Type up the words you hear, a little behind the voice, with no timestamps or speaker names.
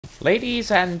Ladies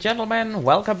and gentlemen,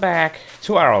 welcome back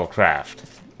to RLCraft.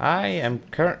 I am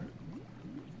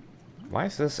Why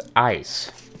is this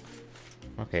ice?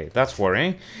 Okay, that's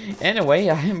worrying. Anyway,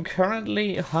 I am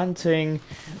currently hunting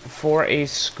for a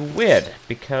squid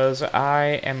because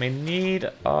I am in need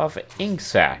of ink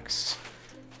sacs.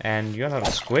 And you're not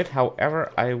a squid,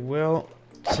 however, I will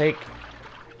take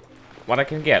what I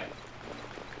can get.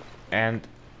 And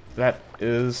that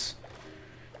is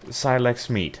silex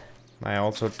meat. I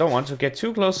also don't want to get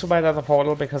too close to my nether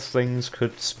portal because things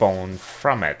could spawn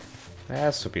from it. There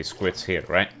has to be squids here,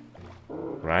 right?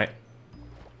 Right?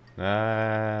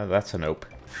 That's a nope.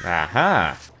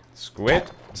 Aha!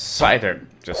 Squid sighted.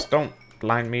 Just don't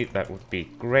blind me, that would be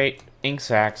great. Ink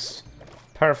sacs.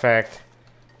 Perfect.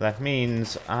 That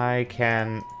means I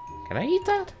can... Can I eat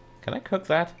that? Can I cook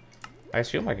that? I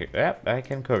assume I can... Yep, I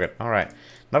can cook it. Alright.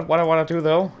 Not what I want to do,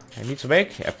 though. I need to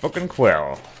make a book and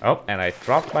quill. Oh, and I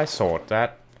dropped my sword.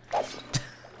 That...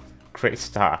 Great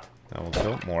start.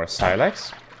 Also, more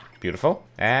silex. Beautiful.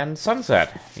 And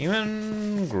sunset.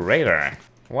 Even greater.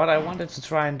 What I wanted to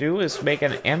try and do is make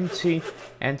an empty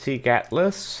antique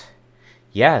atlas.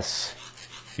 Yes.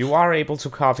 You are able to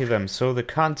copy them, so the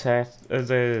content...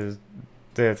 what's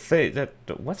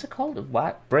it called?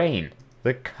 What? Brain.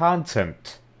 The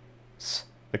content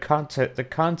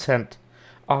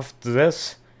of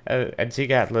this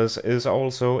antique atlas is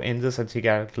also in this antique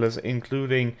atlas,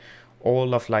 including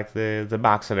all of like the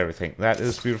marks and everything. That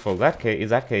is beautiful. In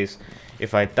that case,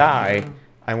 if I die,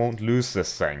 I won't lose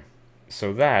this thing.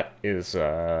 So that is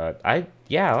I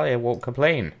won't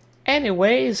complain.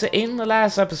 Anyways, in the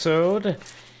last episode,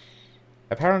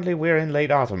 apparently we're in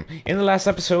late autumn. In the last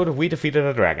episode, we defeated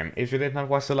a dragon. If you did not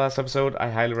watch the last episode, I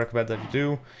highly recommend that you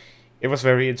do. It was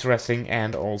very interesting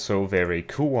and also very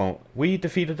cool. We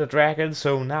defeated a dragon,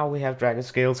 so now we have dragon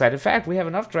scales. And in fact, we have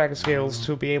enough dragon scales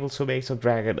to be able to make some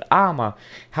dragon armor.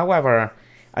 However,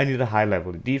 I need a high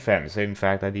level defense. In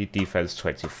fact, I need defense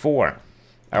 24.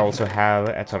 I also have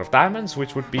a ton of diamonds,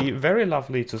 which would be very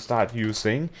lovely to start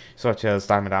using, such as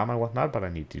diamond armor and whatnot, but I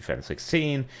need defense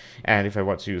 16. And if I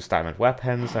want to use diamond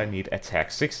weapons, I need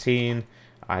attack 16.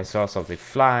 I saw something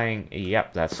flying.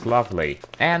 Yep, that's lovely.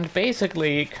 And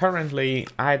basically, currently,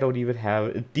 I don't even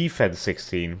have defense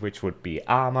 16, which would be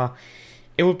armor.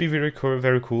 It would be very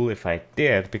cool if I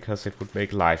did, because it would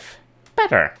make life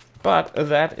better. But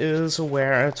that is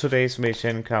where today's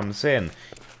mission comes in.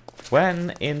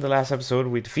 When, in the last episode,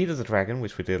 we defeated the dragon,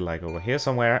 which we did like over here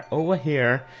somewhere, over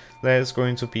here, there's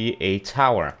going to be a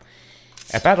tower.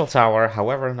 A battle tower,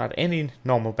 however, not any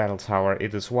normal battle tower,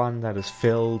 it is one that is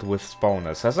filled with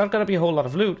spawners. There's not going to be a whole lot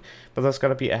of loot, but there's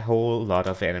going to be a whole lot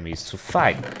of enemies to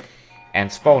fight. And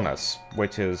spawners,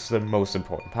 which is the most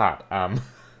important part.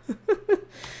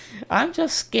 I'm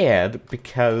just scared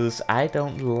because I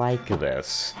don't like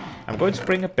this. I'm going to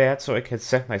bring a bed so I can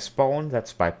set my spawn,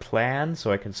 that's my plan,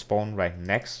 so I can spawn right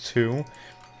next to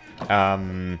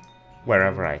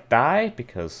wherever I die,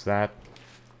 because that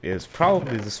is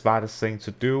probably the smartest thing to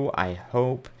do, I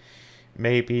hope.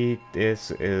 Maybe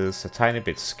this is a tiny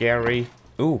bit scary.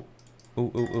 Ooh.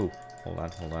 Ooh.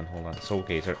 Hold on. Soul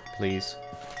Gator, please.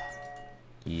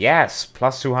 Yes!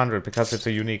 Plus 200, because it's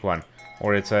a unique one.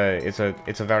 Or it's a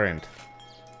variant.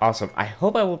 Awesome. I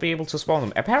hope I will be able to spawn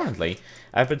them. Apparently,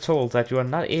 I've been told that you are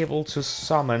not able to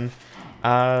summon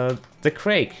the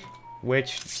crake.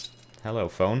 Which... Hello,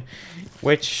 phone.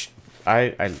 Which...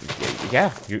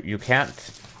 Yeah, you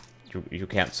can't... You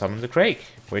can't summon the crake,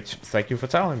 which, thank you for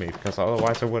telling me, because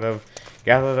otherwise I would have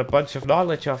gathered a bunch of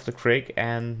knowledge of the crake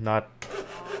and not,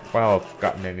 well,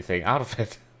 gotten anything out of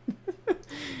it.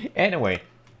 Anyway,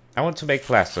 I want to make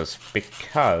plasters,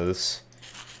 because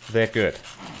they're good.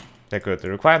 They're good. They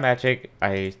require magic.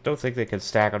 I don't think they can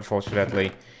stack,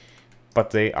 unfortunately,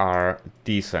 but they are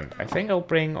decent. I think I'll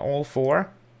bring all 4.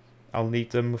 I'll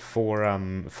need them for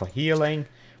healing.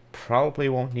 Probably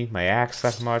won't need my axe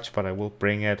that much, but I will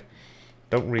bring it.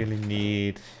 Don't really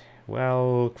need...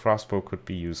 Well, crossbow could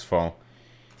be useful.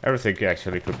 Everything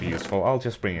actually could be useful. I'll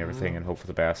just bring everything and hope for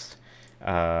the best.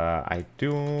 I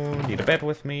do need a bed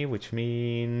with me, which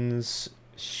means...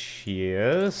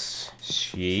 shears,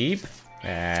 sheep,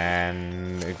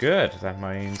 and good. That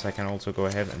means I can also go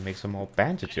ahead and make some more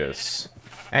bandages.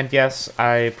 And yes,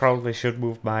 I probably should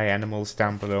move my animals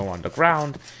down below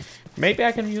underground. Maybe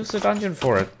I can use the dungeon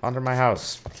for it, under my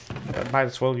house. I might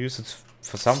as well use it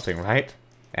for something, right?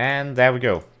 And there we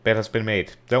go. Bed has been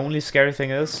made. The only scary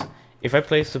thing is, if I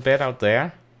place the bed out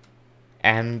there,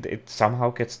 and it somehow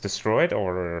gets destroyed,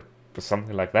 or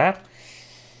something like that,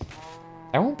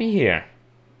 I won't be here.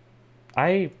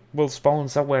 I will spawn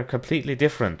somewhere completely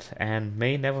different, and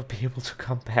may never be able to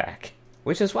come back.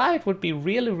 Which is why it would be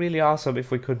really, really awesome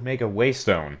if we could make a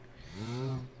waystone.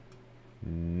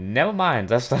 Never mind,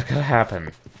 that's not gonna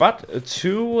happen. But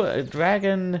to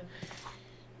dragon...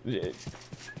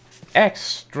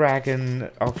 X-dragon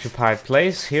occupied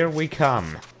place, here we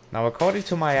come. Now according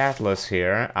to my atlas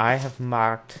here, I have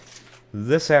marked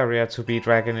this area to be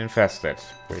dragon infested,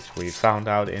 which we found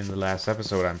out in the last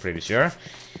episode, I'm pretty sure.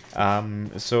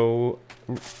 So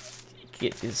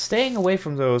staying away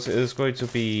from those is going to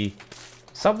be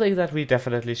something that we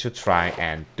definitely should try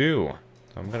and do.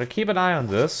 So I'm gonna keep an eye on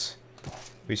this.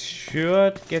 We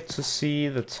should get to see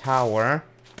the tower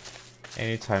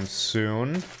anytime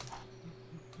soon,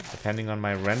 depending on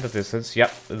my render distance.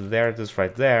 Yep, there it is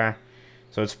right there.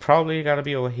 So it's probably gotta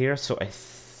be over here, so I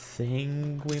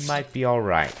think we might be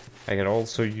alright. I can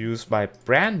also use my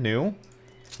brand new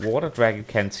water dragon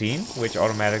canteen, which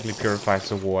automatically purifies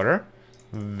the water.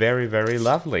 Very, very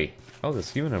lovely. Oh,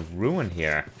 there's even a ruin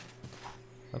here.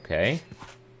 Okay.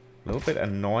 A little bit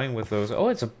annoying with those. Oh,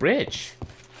 it's a bridge.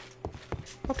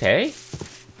 Okay.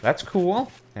 That's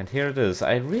cool. And here it is.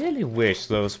 I really wish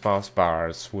those boss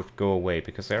bars would go away,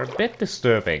 because they're a bit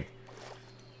disturbing.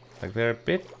 Like, they're a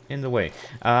bit in the way.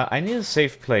 I need a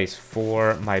safe place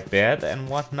for my bed and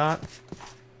whatnot.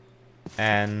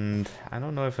 And I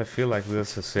don't know if I feel like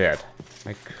this is it.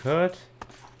 I could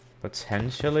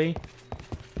potentially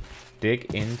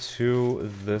dig into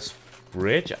this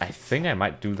bridge. I think I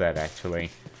might do that,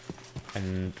 actually.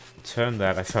 And turn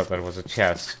that, I thought that was a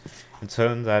chest, and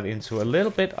turn that into a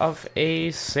little bit of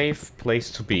a safe place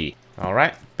to be.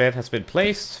 Alright, bed has been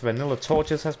placed, vanilla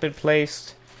torches has been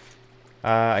placed.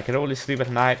 I can only sleep at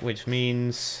night, which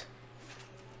means,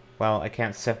 well, I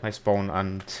can't set my spawn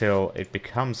until it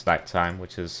becomes nighttime,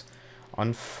 which is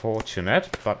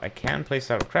unfortunate, but I can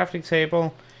place out a crafting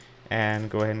table and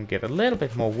go ahead and get a little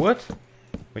bit more wood,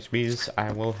 which means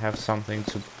I will have something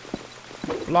to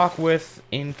block with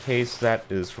in case that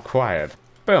is required.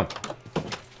 Boom.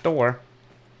 Door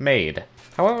made.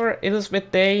 However, it is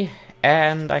midday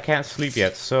and I can't sleep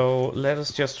yet, so let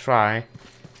us just try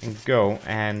and go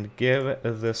and give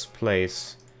this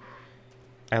place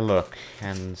a look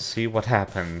and see what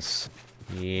happens.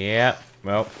 Yeah,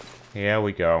 well, here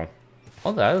we go.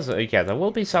 Oh, that is, yeah, there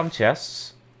will be some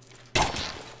chests.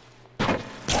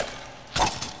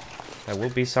 There will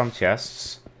be some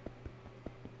chests.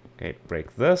 Okay,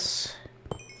 break this.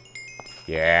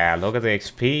 Yeah, look at the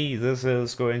XP. This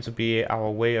is going to be our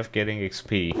way of getting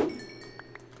XP.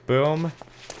 Boom.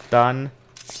 Done.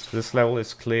 This level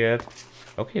is cleared.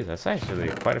 Okay, that's actually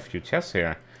quite a few chests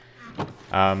here.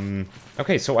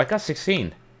 Okay, so I got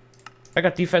 16. I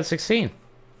got defense 16.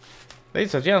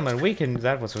 Ladies and gentlemen, we can...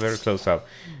 That was very close up.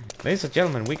 Ladies and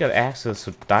gentlemen, we got access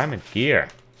to diamond gear.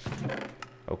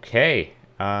 Okay.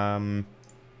 I'm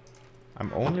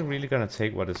only really gonna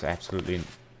take what is absolutely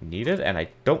needed, and I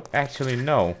don't actually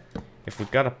know if we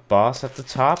got a boss at the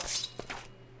top.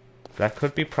 That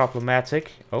could be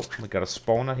problematic. Oh, we got a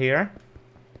spawner here.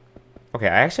 Okay,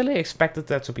 I actually expected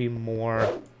there to be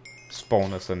more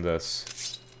spawners than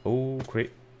this. Oh,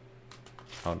 great.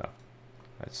 Oh no.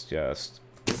 Let's just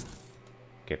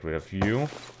get rid of you.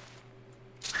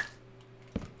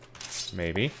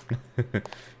 Maybe.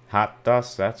 Hot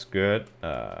dust, that's good.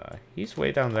 He's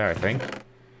way down there, I think.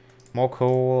 More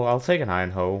coal. I'll take an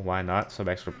iron hoe. Why not? Some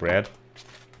extra bread.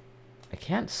 I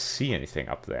can't see anything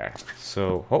up there,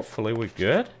 so hopefully we're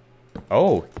good.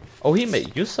 Oh, he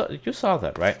made. You saw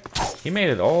that, right? He made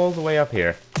it all the way up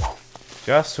here,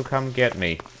 just to come get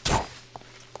me.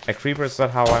 A creeper is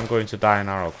not how I'm going to die in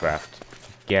RLCraft.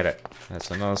 Get it.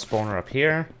 There's another spawner up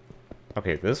here.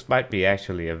 Okay, this might be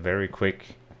actually a very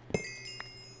quick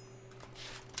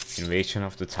invasion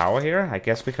of the tower here. I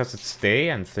guess because it's day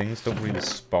and things don't really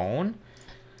spawn.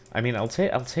 I mean, I'll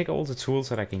take all the tools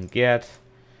that I can get.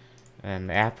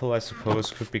 An apple, I suppose,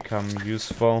 could become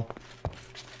useful.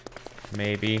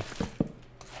 Maybe.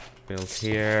 Build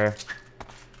here.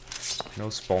 No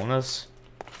spawners.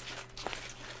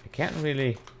 I can't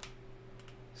really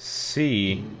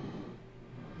see.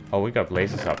 Oh, we got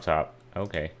blazes up top.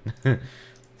 Okay.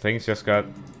 Things just got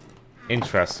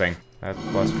interesting. That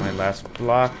was my last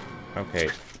block. Okay.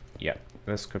 Yeah,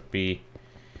 this could be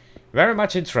very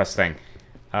much interesting.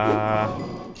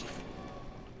 I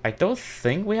don't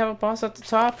think we have a boss at the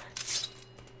top.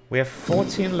 We have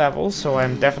 14 levels, so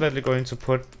I'm definitely going to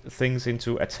put things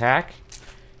into attack.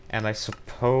 And I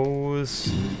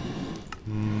suppose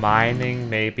mining,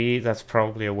 maybe. That's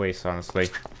probably a waste, honestly.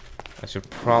 I should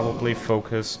probably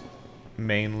focus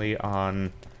mainly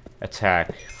on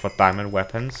attack for diamond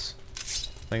weapons.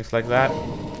 Things like that.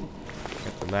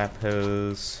 Get the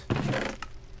lapis.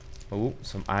 Oh,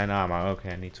 some iron armor.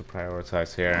 Okay, I need to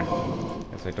prioritize here,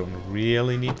 as I don't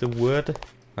really need the wood.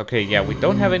 Okay, yeah, we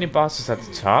don't have any bosses at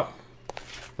the top,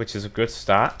 which is a good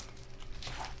start.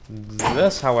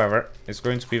 This, however, is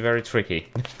going to be very tricky.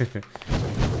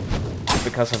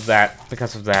 Because of that,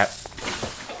 because of that,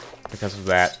 because of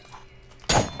that.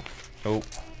 Oh.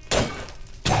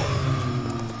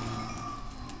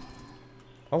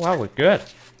 Oh wow, we're good.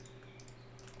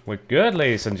 We're good,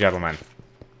 ladies and gentlemen.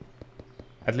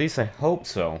 At least I hope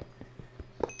so.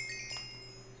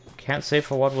 Can't say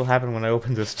for what will happen when I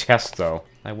open this chest, though.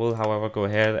 I will, however, go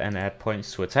ahead and add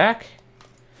points to attack.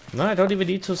 No, I don't even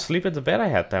need to sleep in the bed I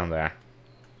had down there.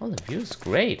 Oh, the view is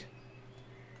great.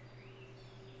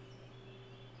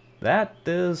 That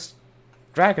is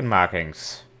dragon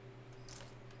markings.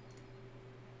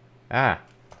 Ah,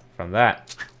 from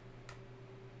that.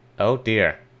 Oh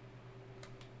dear.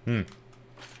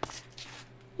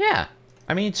 Yeah,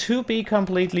 I mean, to be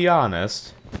completely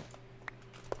honest,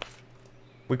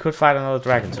 we could fight another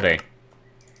dragon today.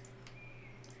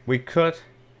 We could,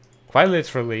 quite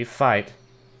literally, fight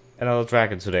another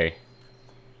dragon today.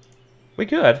 We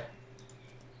could.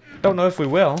 Don't know if we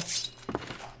will.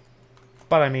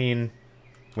 But I mean,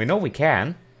 we know we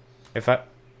can. If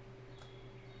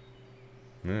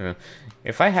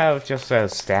I have just a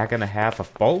stack and a half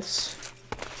of bolts,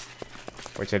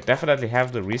 which I definitely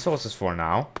have the resources for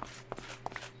now.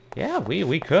 Yeah,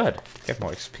 we could get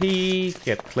more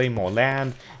XP, claim more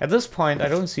land. At this point, I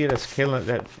don't see it as killing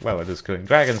that. Well, it is killing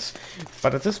dragons,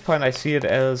 but at this point, I see it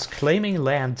as claiming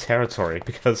land territory,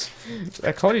 because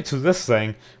according to this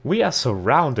thing, we are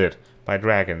surrounded by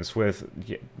dragons with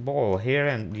ball here,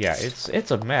 and yeah,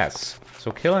 it's a mess.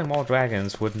 So killing more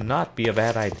dragons would not be a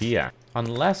bad idea,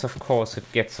 unless of course it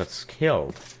gets us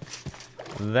killed.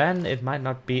 Then it might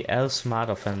not be as smart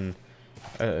of an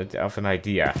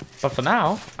idea. But for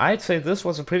now, I'd say this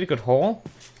was a pretty good haul.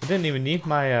 I didn't even need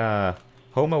my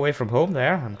home away from home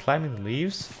there. I'm climbing the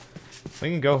leaves. We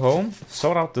can go home,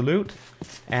 sort out the loot,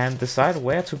 and decide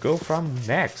where to go from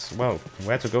next. Well,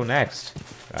 where to go next.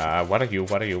 What are you?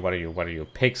 What are you? What are you? What are you?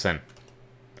 Pigson.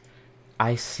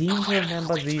 I seem to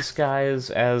remember these guys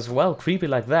as, well, creepy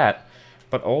like that,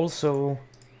 but also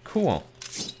cool.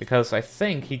 Because I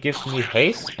think he gives me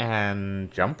haste and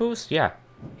jump boost? Yeah,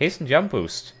 haste and jump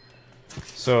boost.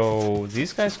 So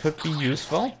these guys could be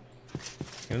useful.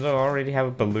 Even though I already have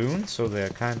a balloon, so they're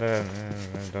kinda...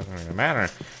 it doesn't really matter.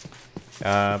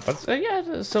 But yeah,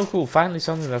 it's still cool. Finally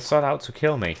something that sought out to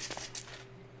kill me.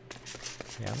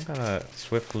 Yeah, I'm gonna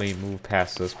swiftly move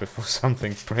past this before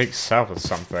something breaks out or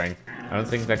something. I don't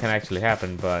think that can actually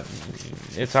happen, but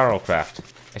it's RLCraft.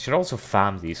 I should also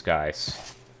farm these guys.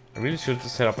 I really should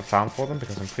set up a farm for them,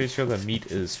 because I'm pretty sure the meat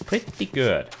is pretty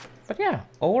good. But yeah,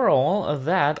 overall,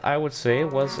 that, I would say,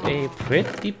 was a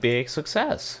pretty big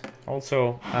success.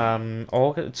 Also,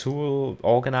 tool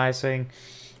organizing,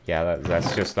 yeah,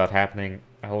 that's just not happening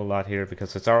a whole lot here,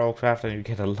 because it's RLCraft and you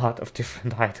get a lot of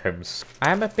different items.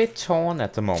 I'm a bit torn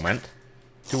at the moment.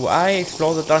 Do I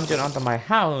explore the dungeon under my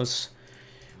house,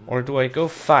 or do I go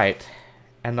fight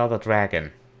another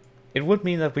dragon? It would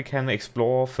mean that we can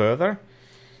explore further.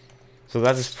 So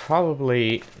that is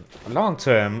probably, long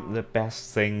term, the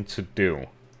best thing to do.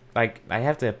 Like, I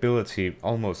have the ability,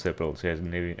 almost the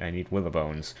ability, I need wither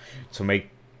bones, to make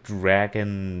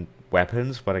dragon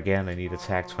weapons, but again, I need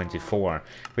attack 24.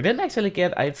 We didn't actually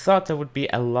get, I thought there would be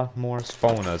a lot more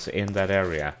spawners in that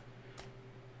area.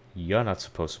 You're not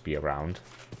supposed to be around.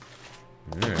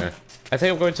 I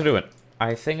think I'm going to do it.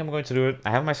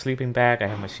 I have my sleeping bag, I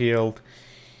have my shield.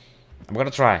 I'm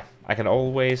gonna try. I can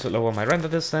always lower my render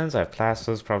distance. I have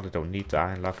plasters, probably don't need the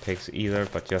iron lockpicks either,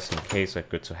 but just in case, they're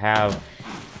good to have.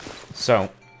 So,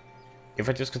 if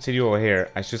I just continue over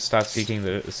here, I should start seeing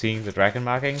the dragon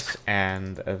markings,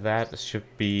 and that should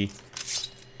be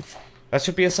a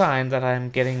sign that I'm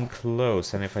getting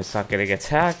close. And if I start getting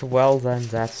attacked, well, then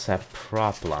that's a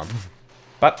problem.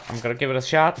 But I'm gonna give it a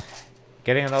shot.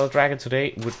 Getting another dragon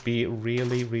today would be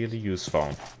really, really useful.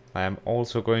 I am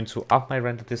also going to up my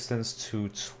render distance to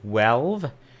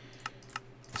 12.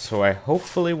 So I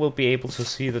hopefully will be able to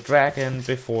see the dragon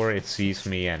before it sees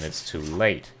me and it's too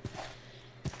late.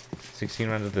 16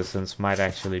 render distance might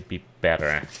actually be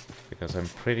better, because I'm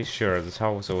pretty sure the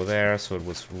tower was over there, so it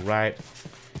was right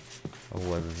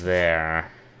over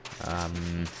there.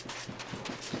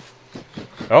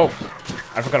 Oh!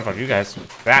 I forgot about you guys.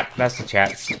 That's the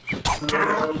chat.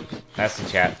 That's the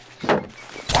chat.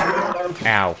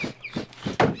 Ow.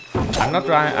 I'm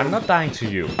not dying to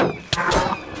you.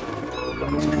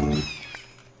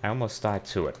 I almost died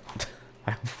to it.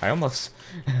 I almost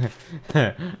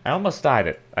I almost died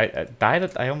it. I died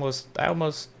it. I almost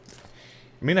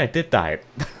I mean, I did die.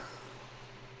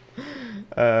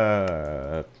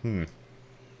 I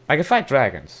can fight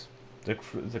dragons.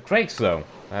 The crakes, though,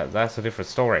 that's a different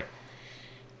story.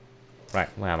 Right,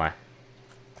 where am I?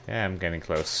 Yeah, I'm getting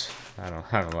close. I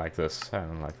don't like this. I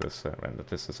don't like this. Render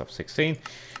distance of 16.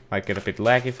 Might get a bit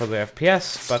laggy for the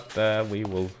FPS, but we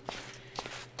will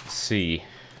see.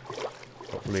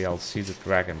 Hopefully, I'll see the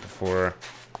dragon before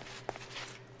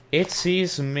it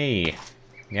sees me.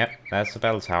 Yep, that's the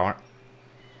battle tower.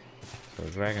 So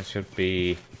the dragon should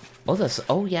be... Oh, that's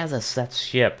that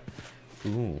ship.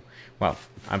 Ooh. Well,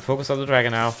 I'm focused on the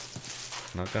dragon now.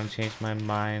 Not gonna change my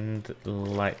mind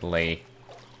lightly.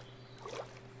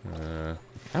 I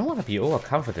don't want to be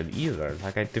overconfident either.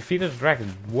 Like, I defeated the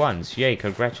dragon once. Yay,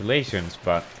 congratulations,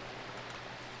 but...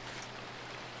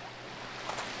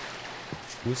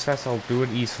 Who says I'll do it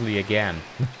easily again?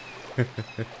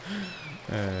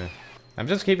 I'm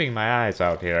just keeping my eyes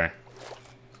out here.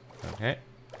 Okay,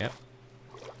 yep.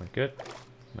 Am I good?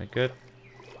 Am I good?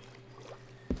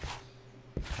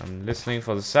 I'm listening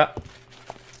for the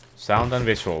sound and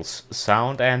visuals.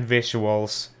 Sound and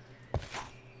visuals.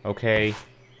 Okay.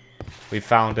 We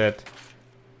found it.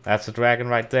 That's a dragon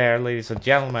right there, ladies and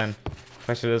gentlemen.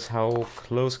 Question is, how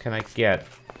close can I get?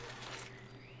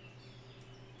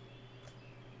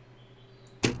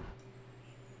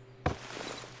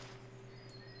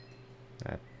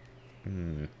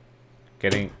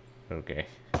 Getting... Okay.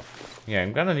 Yeah,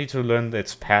 I'm gonna need to learn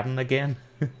its pattern again.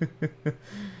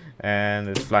 And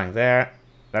it's flying there.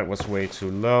 That was way too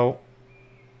low.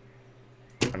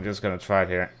 I'm just gonna try it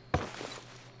here.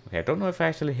 Okay, I don't know if I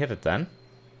actually hit it then.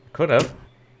 Could have.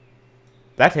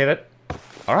 That hit it.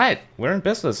 Alright, we're in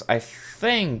business. I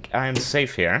think I'm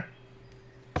safe here.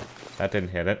 That didn't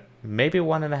hit it. Maybe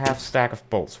 1.5 stack of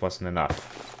bolts wasn't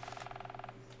enough.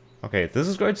 Okay, this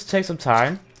is going to take some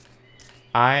time.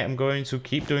 I am going to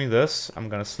keep doing this. I'm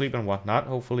gonna sleep and whatnot.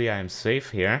 Hopefully I am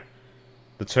safe here.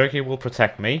 The turkey will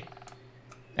protect me.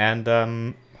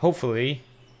 And hopefully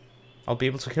I'll be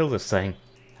able to kill this thing.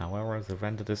 However, the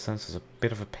render distance is a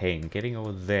bit of a pain. Getting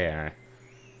over there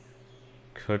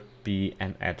could be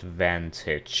an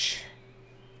advantage.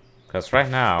 Because right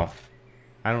now,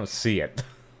 I don't see it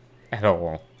at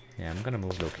all. Yeah, I'm gonna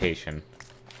move location.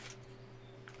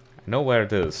 I know where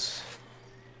it is.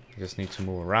 I just need to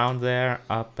move around there,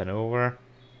 up and over.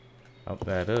 Oh,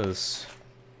 there it is.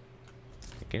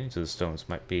 Getting to the stones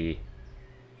might be...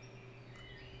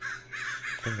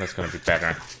 I think that's gonna be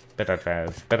better. Better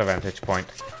vantage point.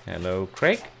 Hello,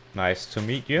 Craig. Nice to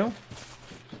meet you.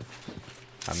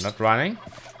 I'm not running,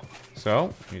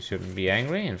 so you shouldn't be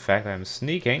angry. In fact, I'm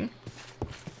sneaking.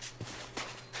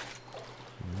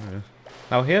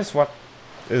 Now here's what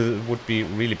would be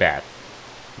really bad,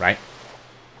 right?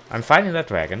 I'm fighting that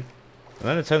dragon, and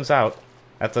then it turns out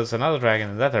that there's another dragon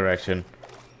in that direction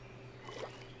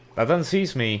that then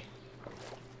sees me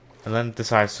and then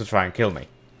decides to try and kill me.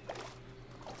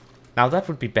 Now that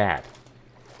would be bad.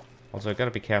 Also, I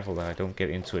gotta be careful that I don't get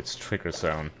into its trigger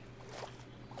zone.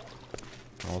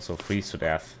 Also freeze to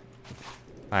death.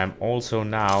 I am also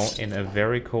now in a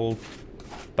very cold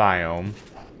biome.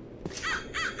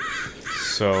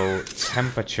 So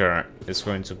temperature is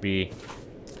going to be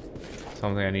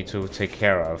something I need to take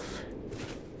care of.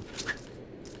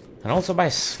 And also my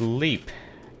sleep.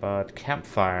 But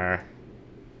campfire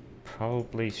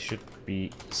probably should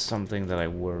be something that I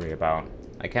worry about.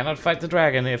 I cannot fight the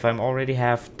dragon if I'm already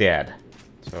half dead.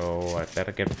 So I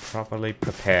better get properly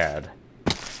prepared.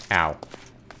 Ow.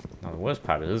 Now the worst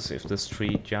part is if this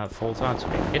tree falls onto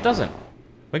me. It doesn't.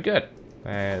 We're good.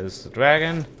 There's the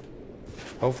dragon.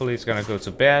 Hopefully it's gonna go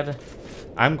to bed.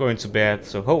 I'm going to bed,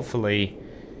 so hopefully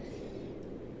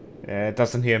it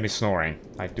doesn't hear me snoring.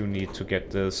 I do need to get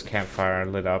this campfire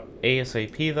lit up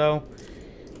ASAP though,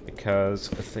 because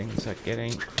things are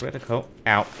getting critical.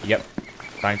 Ow. Yep.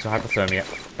 Dying to hypothermia.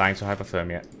 Dying to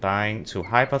hypothermia. Dying to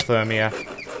hypothermia.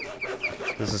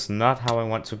 This is not how I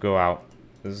want to go out.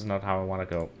 This is not how I want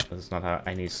to go. This is not how...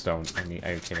 I need stone.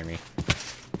 Are you kidding me?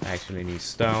 I actually need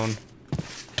stone.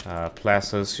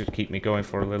 Plasters should keep me going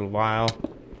for a little while.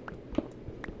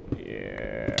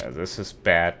 Yeah, this is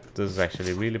bad. This is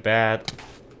actually really bad.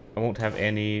 I won't have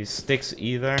any sticks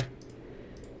either.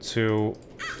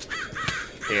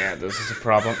 Yeah, this is a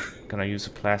problem. Gonna use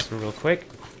a plaster real quick.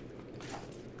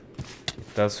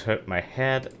 It does hurt my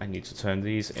head. I need to turn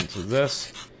these into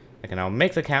this. I can now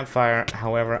make the campfire.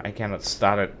 However, I cannot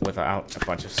start it without a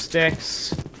bunch of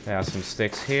sticks. There are some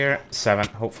sticks here. 7.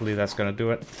 Hopefully that's gonna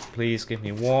do it. Please give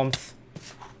me warmth.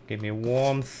 Give me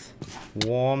warmth.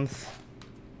 Warmth.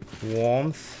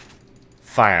 Warmth.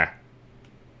 Fire.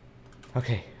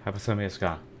 Okay, hypothermia is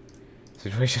gone.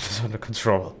 Situation is under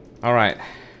control. Alright.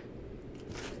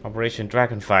 Operation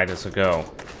Dragonfight is a go.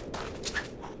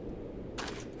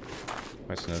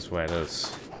 Question is where it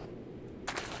is.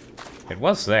 It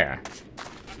was there.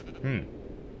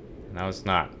 Now it's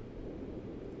not.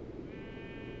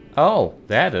 Oh,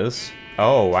 there it is.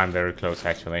 Oh, I'm very close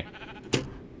actually.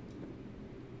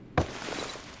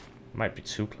 Might be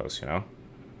too close, you know.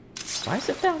 Why is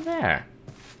it down there?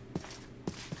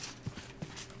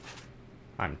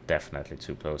 I'm definitely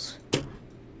too close.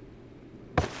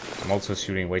 I'm also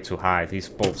shooting way too high. These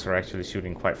bolts are actually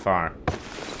shooting quite far.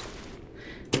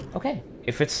 Okay,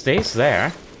 if it stays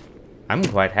there, I'm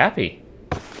quite happy.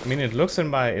 I mean, it's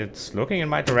looking in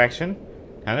my direction,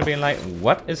 kind of being like,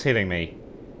 what is hitting me?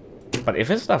 But if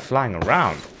it's not flying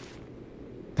around,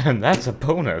 then that's a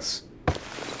bonus.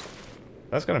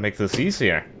 That's gonna make this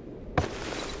easier.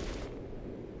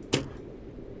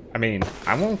 I mean,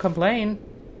 I won't complain.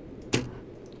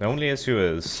 The only issue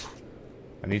is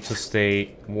I need to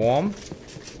stay warm.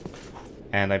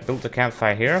 And I built a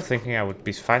campfire here, thinking I would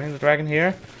be fighting the dragon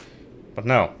here. But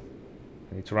no.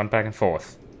 I need to run back and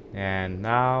forth. And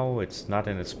now it's not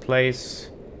in its place.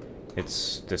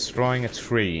 It's destroying a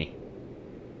tree.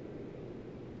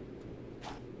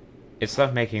 It's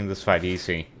not making this fight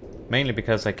easy. Mainly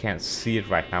because I can't see it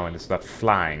right now and it's not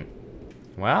flying.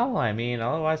 Well, I mean,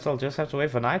 otherwise I'll just have to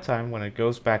wait for nighttime when it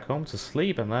goes back home to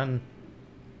sleep and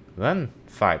then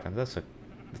fight. And that's a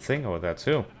thing over there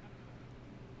too.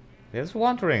 It's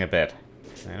wandering a bit.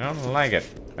 I don't like it.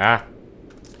 Ah,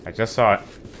 I just saw it.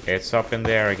 It's up in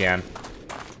there again.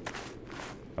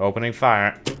 Opening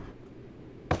fire.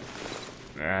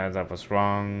 That was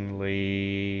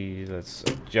wrongly. Let's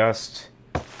adjust.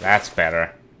 That's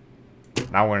better.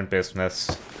 Now we're in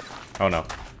business. Oh no.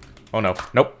 Oh no.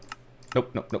 Nope.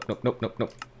 Nope, nope, nope, nope, nope, nope,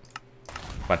 nope.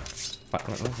 Run.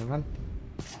 Run.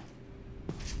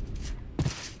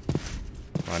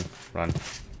 Run, run.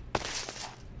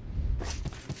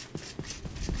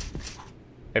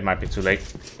 It might be too late.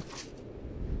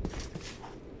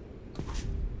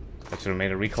 I should have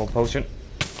made a recall potion.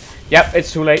 Yep,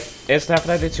 it's too late. It's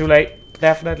definitely too late.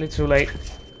 Definitely too late.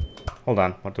 Hold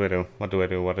on. What do I do? What do I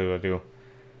do? What do I do?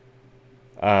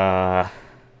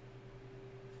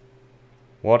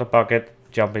 Water bucket.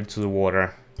 Jump into the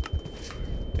water.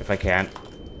 If I can.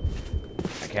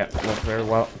 I can't walk very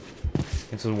well.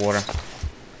 Into the water.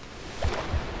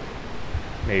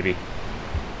 Maybe.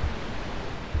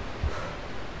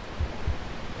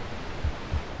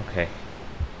 Okay.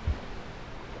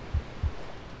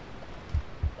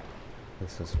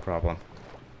 This is a problem.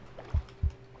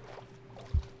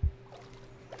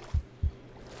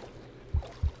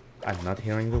 I'm not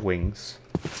hearing the wings.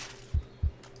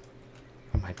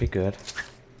 I might be good.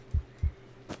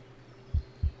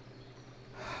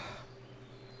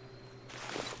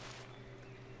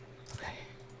 Okay.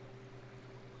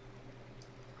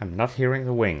 I'm not hearing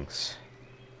the wings.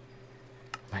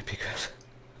 Might be good.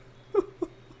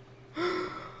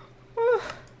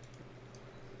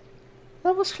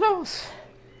 That was close.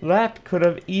 That could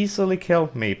have easily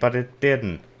killed me, but it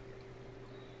didn't.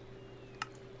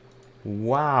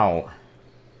 Wow.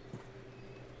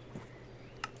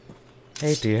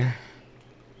 Hey dear.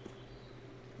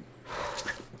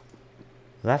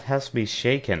 That has me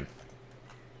shaken.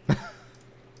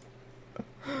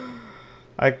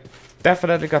 I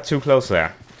definitely got too close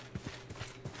there.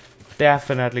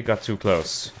 Definitely got too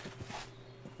close.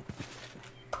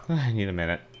 I need a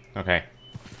minute. Okay.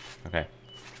 Okay.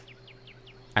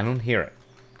 I don't hear it.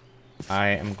 I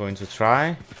am going to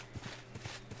try.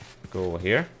 Go over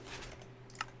here.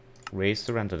 Raise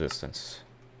the render distance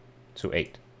to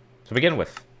 8. To begin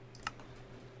with.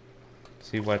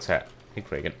 See where it's at. Hey,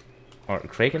 Kraken. Or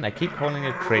Kraken? I keep calling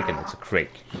it Kraken. It's a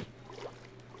Crake.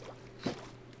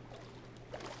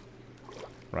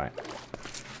 Right.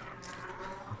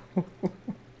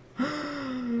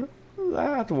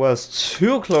 That was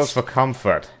too close for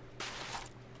comfort.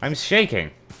 I'm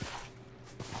shaking.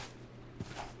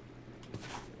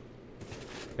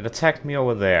 It attacked me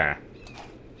over there.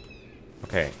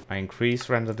 Okay, I increase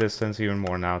render distance even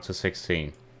more now to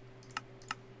 16.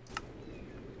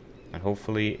 And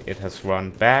hopefully it has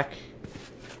run back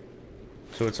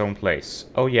to its own place.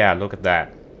 Oh yeah, look at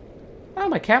that. Oh,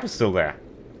 my camp is still there.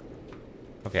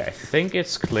 Okay, I think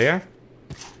it's clear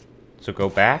to go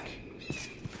back.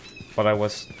 But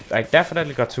I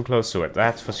definitely got too close to it,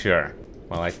 that's for sure.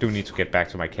 Well, I do need to get back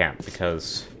to my camp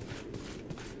because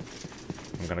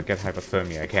I'm gonna get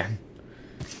hypothermia again.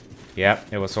 Yep,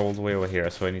 it was all the way over here,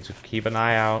 so I need to keep an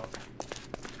eye out.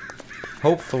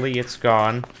 Hopefully it's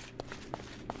gone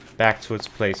back to its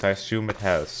place. I assume it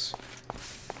has.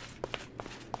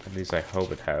 At least I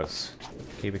hope it has.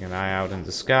 Keeping an eye out in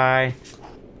the sky.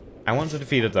 I want to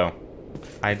defeat it though.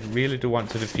 I really do want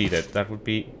to defeat it. That would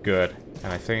be good.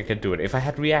 And I think I can do it. If I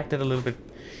had reacted a little bit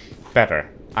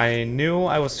better. I knew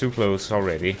I was too close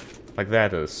already. Like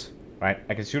that is. Right?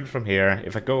 I can shoot it from here.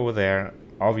 If I go over there,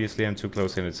 obviously I'm too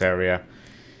close in its area.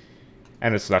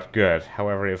 And it's not good.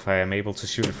 However, if I am able to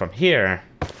shoot it from here,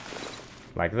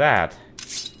 like that,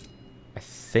 I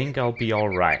think I'll be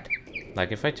alright.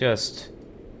 Like if I just...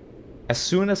 As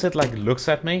soon as it like looks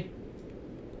at me,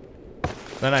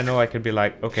 then I know I can be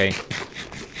like, okay,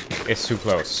 it's too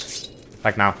close.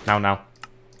 Like now.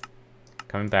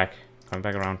 Coming back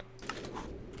around.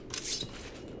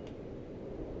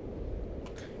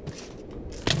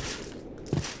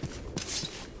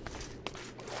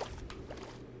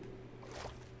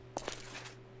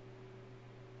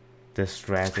 This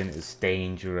dragon is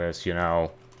dangerous, you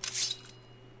know.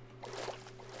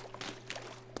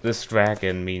 This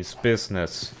dragon means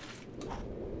business.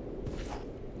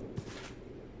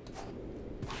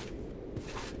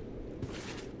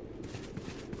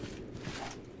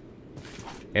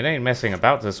 It ain't messing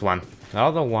about, this one. The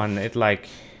other one, it like...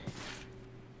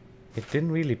 It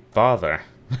didn't really bother.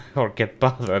 Or get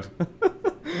bothered.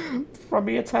 From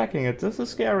me attacking it. This is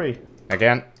scary.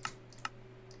 Again.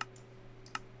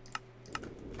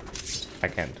 I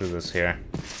can't do this here.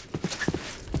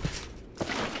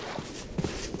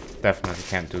 Definitely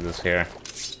can't do this here.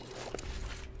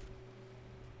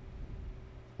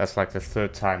 That's like the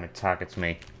third time it targets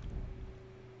me.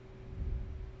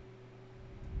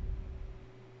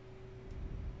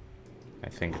 I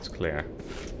think it's clear.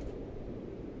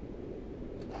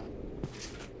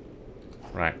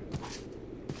 Right.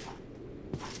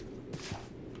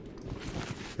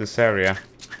 This area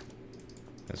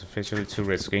is officially too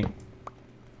risky.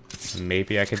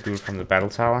 Maybe I could do it from the battle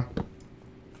tower.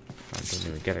 I didn't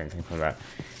even get anything from that.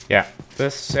 Yeah,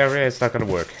 this area is not gonna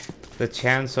work. The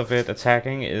chance of it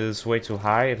attacking is way too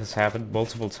high. It has happened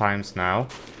multiple times now.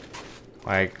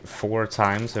 Like 4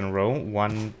 times in a row.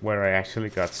 One where I actually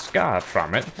got scarred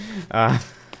from it.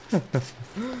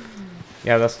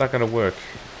 Yeah, that's not gonna work.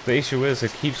 The issue is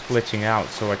it keeps glitching out,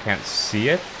 so I can't see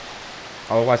it.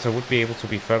 Otherwise I would be able to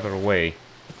be further away. Do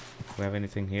we have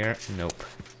anything here? Nope.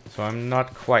 So I'm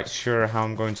not quite sure how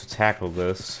I'm going to tackle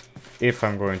this. If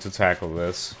I'm going to tackle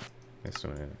this. It's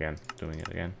doing it again. Doing it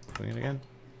again. Doing it again.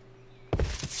 I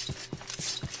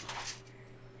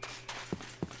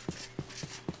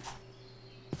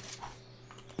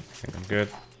think I'm good.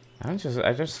 I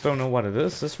just don't know what it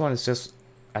is. This one is just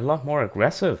a lot more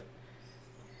aggressive.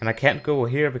 And I can't go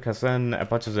here because then a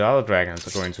bunch of the other dragons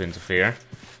are going to interfere.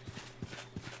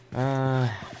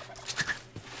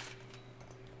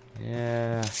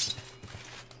 Yeah.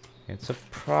 It's a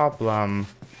problem.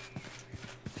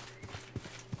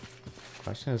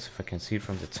 Question is if I can see it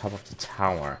from the top of the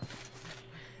tower.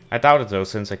 I doubt it though,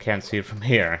 since I can't see it from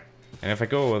here. And if I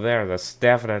go over there, that's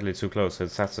definitely too close,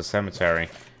 since that's a cemetery.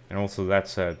 And also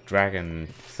that's a dragon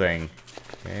thing.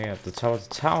 Okay, at the top of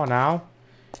the tower now.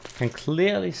 Can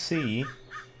clearly see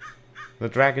the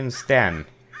dragon's den.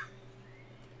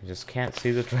 I just can't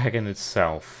see the dragon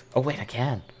itself. Oh wait, I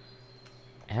can.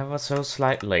 Ever so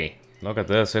slightly. Look at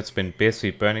this, it's been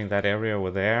busy burning that area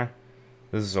over there.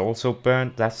 This is also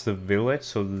burnt, that's the village,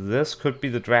 so this could be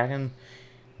the dragon.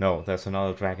 No, there's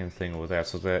another dragon thing over there,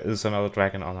 so there is another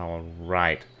dragon on our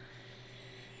right.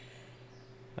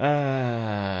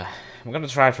 I'm gonna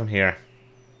try it from here.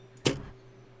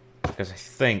 Because I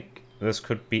think this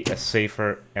could be a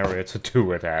safer area to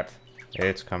do it at.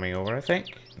 It's coming over, I think.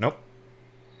 Nope.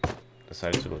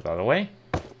 Decided to go the other way.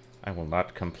 I will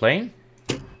not complain.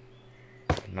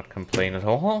 Not complain at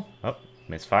all. Oh,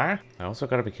 misfire. I also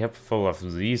gotta be careful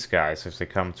of these guys. If they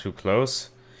come too close,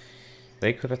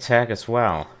 they could attack as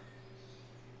well.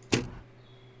 Now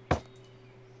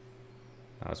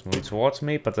it's moving towards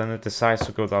me, but then it decides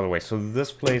to go the other way. So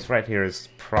this place right here is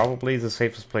probably the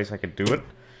safest place I could do it.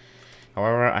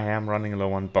 However, I am running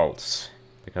low on bolts.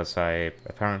 Because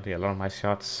apparently a lot of my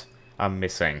shots are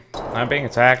missing. I'm being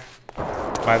attacked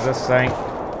by this thing.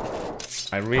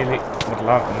 I really would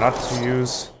love not to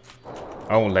use...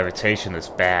 Oh, levitation is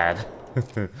bad.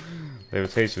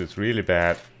 Levitation is really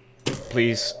bad.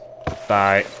 Please,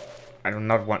 die. I do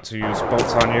not want to use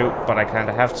bolts on you, but I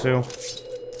kinda have to.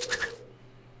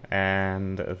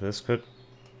 And this could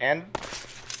end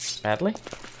badly.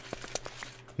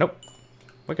 Nope.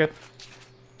 We're good.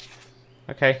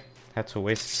 Okay. Had to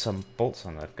waste some bolts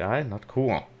on that guy. Not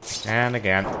cool. And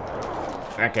again.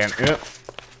 Again.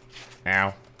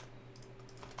 Ow.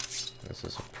 This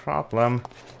is a problem.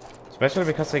 Especially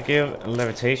because they give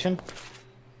levitation.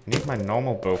 I need my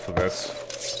normal bow for this.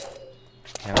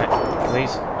 Can I?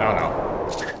 Please? Oh no.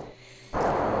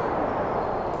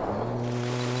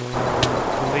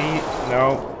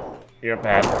 No, you're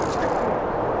bad.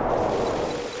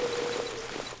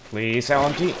 Please,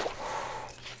 LMG.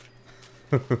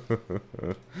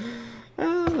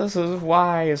 This is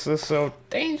why is this so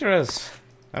dangerous?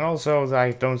 And also,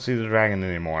 I don't see the dragon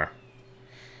anymore.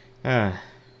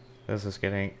 This is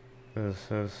getting... Is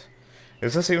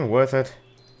this even worth it?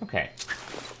 Okay.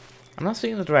 I'm not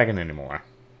seeing the dragon anymore.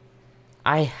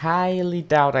 I highly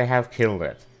doubt I have killed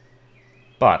it.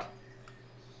 But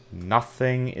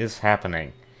nothing is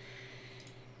happening.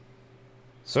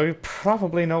 So you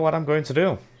probably know what I'm going to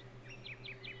do.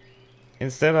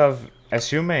 Instead of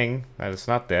assuming that it's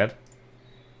not dead,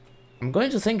 I'm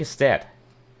going to think it's dead.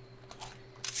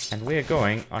 And we're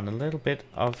going on a little bit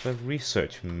of a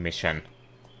research mission.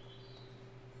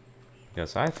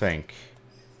 Because I think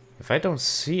if I don't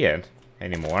see it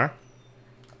anymore,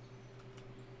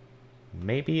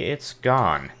 maybe it's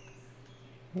gone.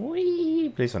 Whee!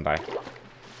 Please don't die.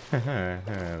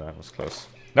 That was close.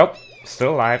 Nope,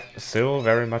 still alive, still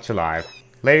very much alive.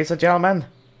 Ladies and gentlemen,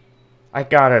 I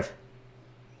got it.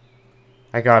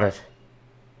 I got it.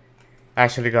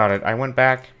 Actually got it. I went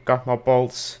back, got more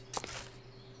bolts.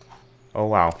 Oh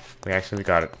wow, we actually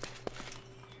got it.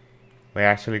 We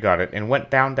actually got it. And went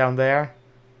down there.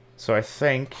 So I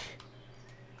think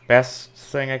best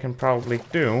thing I can probably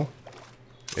do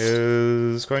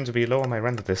is going to be lower my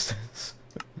render distance.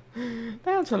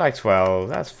 Down to like 12,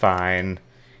 that's fine.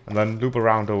 And then loop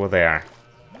around over there.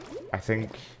 I think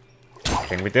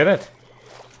we did it.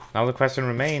 Now the question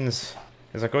remains,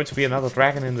 is there going to be another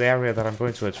dragon in the area that I'm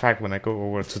going to attract when I go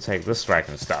over to take this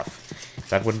dragon stuff?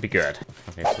 That wouldn't be good.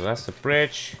 Okay, so that's the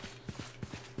bridge.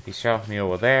 He shoved me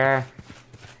over there.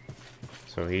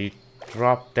 So he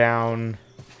dropped down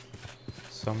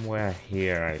somewhere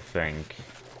here, I think.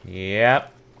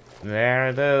 Yep. There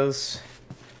it is.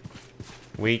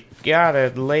 We got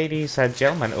it, ladies and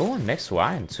gentlemen. Oh, next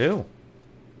wine, too.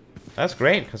 That's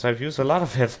great, because I've used a lot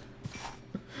of it.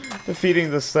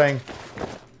 Defeating this thing.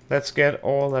 Let's get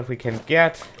all that we can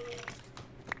get.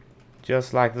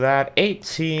 Just like that.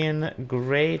 18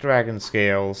 grey dragon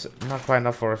scales. Not quite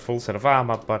enough for a full set of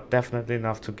armor, but definitely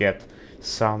enough to get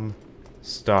some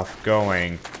stuff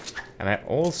going. And I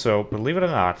also, believe it or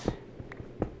not,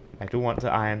 I do want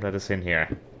the iron that is in here.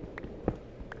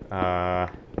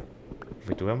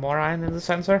 We do have more iron in the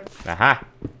sensor. Aha!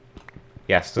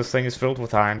 Yes, this thing is filled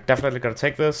with iron. Definitely gonna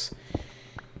take this.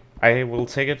 I will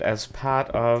take it as part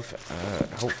of...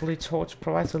 hopefully torch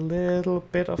provides a little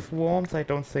bit of warmth. I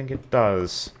don't think it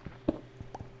does.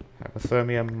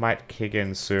 Hypothermia might kick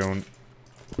in soon,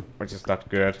 which is not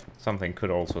good. Something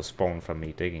could also spawn from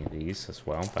me digging these as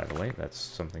well, by the way. That's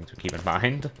something to keep in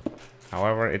mind.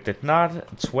 However, it did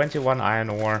not. 21 iron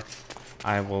ore.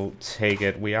 I will take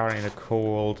it. We are in a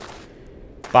cold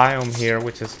biome here,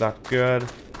 which is not good.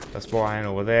 There's more iron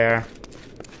over there.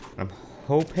 I'm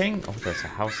hoping... Oh, there's a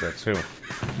house there too.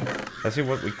 Let's see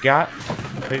what we got.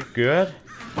 Pretty good.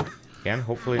 Again,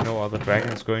 hopefully no other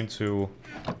dragon is going to...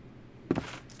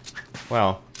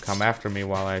 well, come after me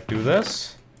while I do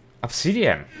this.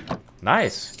 Obsidian.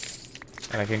 Nice.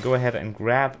 And I can go ahead and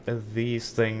grab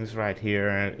these things right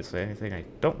here. Is there anything I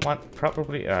don't want?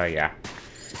 Probably, yeah.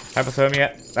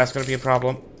 Hypothermia. That's gonna be a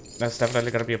problem. That's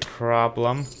definitely gonna be a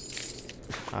problem.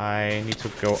 I need to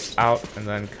go out and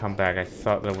then come back. I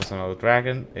thought there was another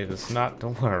dragon. It is not,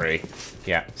 don't worry.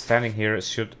 Yeah, standing here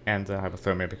should end the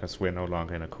hypothermia because we're no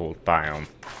longer in a cold biome.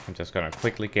 I'm just gonna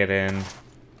quickly get in,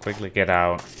 quickly get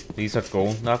out. These are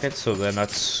gold nuggets, so they're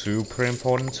not super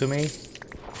important to me.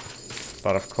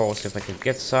 But of course, if I could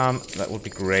get some, that would be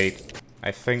great.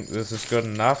 I think this is good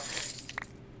enough.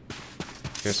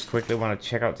 Just quickly want to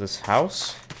check out this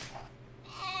house.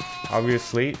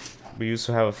 Obviously, we used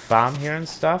to have a farm here and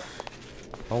stuff.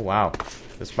 Oh wow,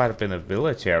 this might have been a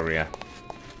village area.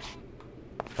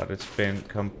 But it's been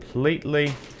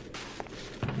completely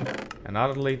and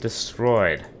utterly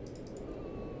destroyed.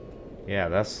 Yeah,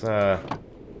 that's I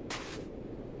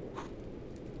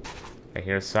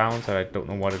hear sounds and I don't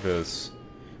know what it is.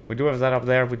 We do have that up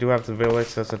there, we do have the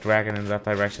village, there's a dragon in that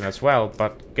direction as well.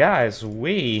 But guys,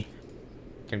 we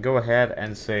can go ahead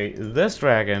and say this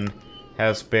dragon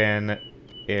has been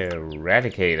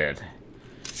eradicated.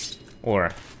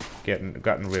 Or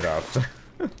gotten rid of.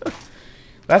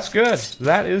 That's good.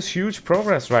 That is huge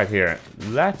progress right here.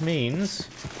 That means,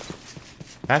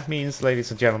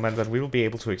 ladies and gentlemen, that we will be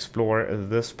able to explore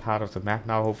this part of the map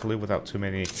now, hopefully without too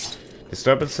many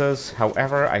disturbances.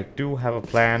 However, I do have a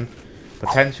plan.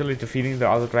 Potentially defeating the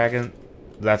other dragon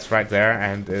that's right there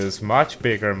and is much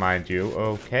bigger, mind you.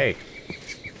 Okay.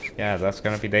 Yeah, that's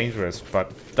gonna be dangerous,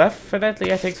 but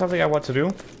definitely I think something I want to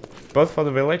do. both for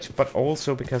the village, but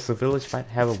also because the village might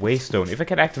have a waystone. If I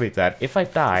can activate that, if I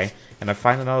die and I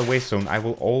find another waystone, I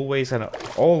will always and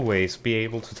always be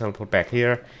able to teleport back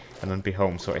here and then be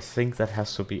home. So I think that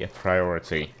has to be a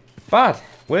priority. But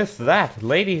with that,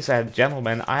 ladies and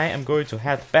gentlemen, I am going to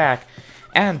head back.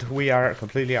 And we are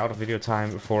completely out of video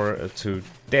time for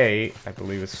today. I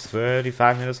believe it's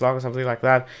 35 minutes long or something like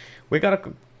that. We got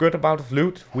a good amount of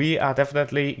loot. We are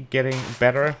definitely getting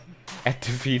better at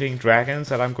defeating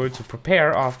dragons. And I'm going to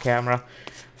prepare off camera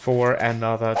for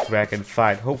another dragon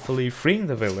fight. Hopefully freeing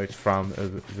the village from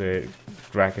the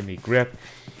dragony grip.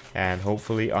 And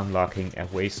hopefully unlocking a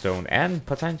waystone and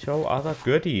potential other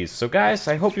goodies. So guys,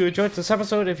 I hope you enjoyed this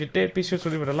episode. If you did, be sure to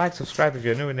leave it a like, subscribe if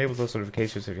you're new, enable those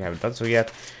notifications if you haven't done so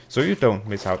yet, so you don't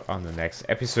miss out on the next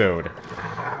episode.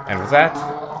 And with that,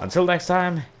 until next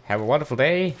time, have a wonderful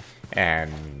day,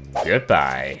 and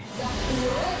goodbye.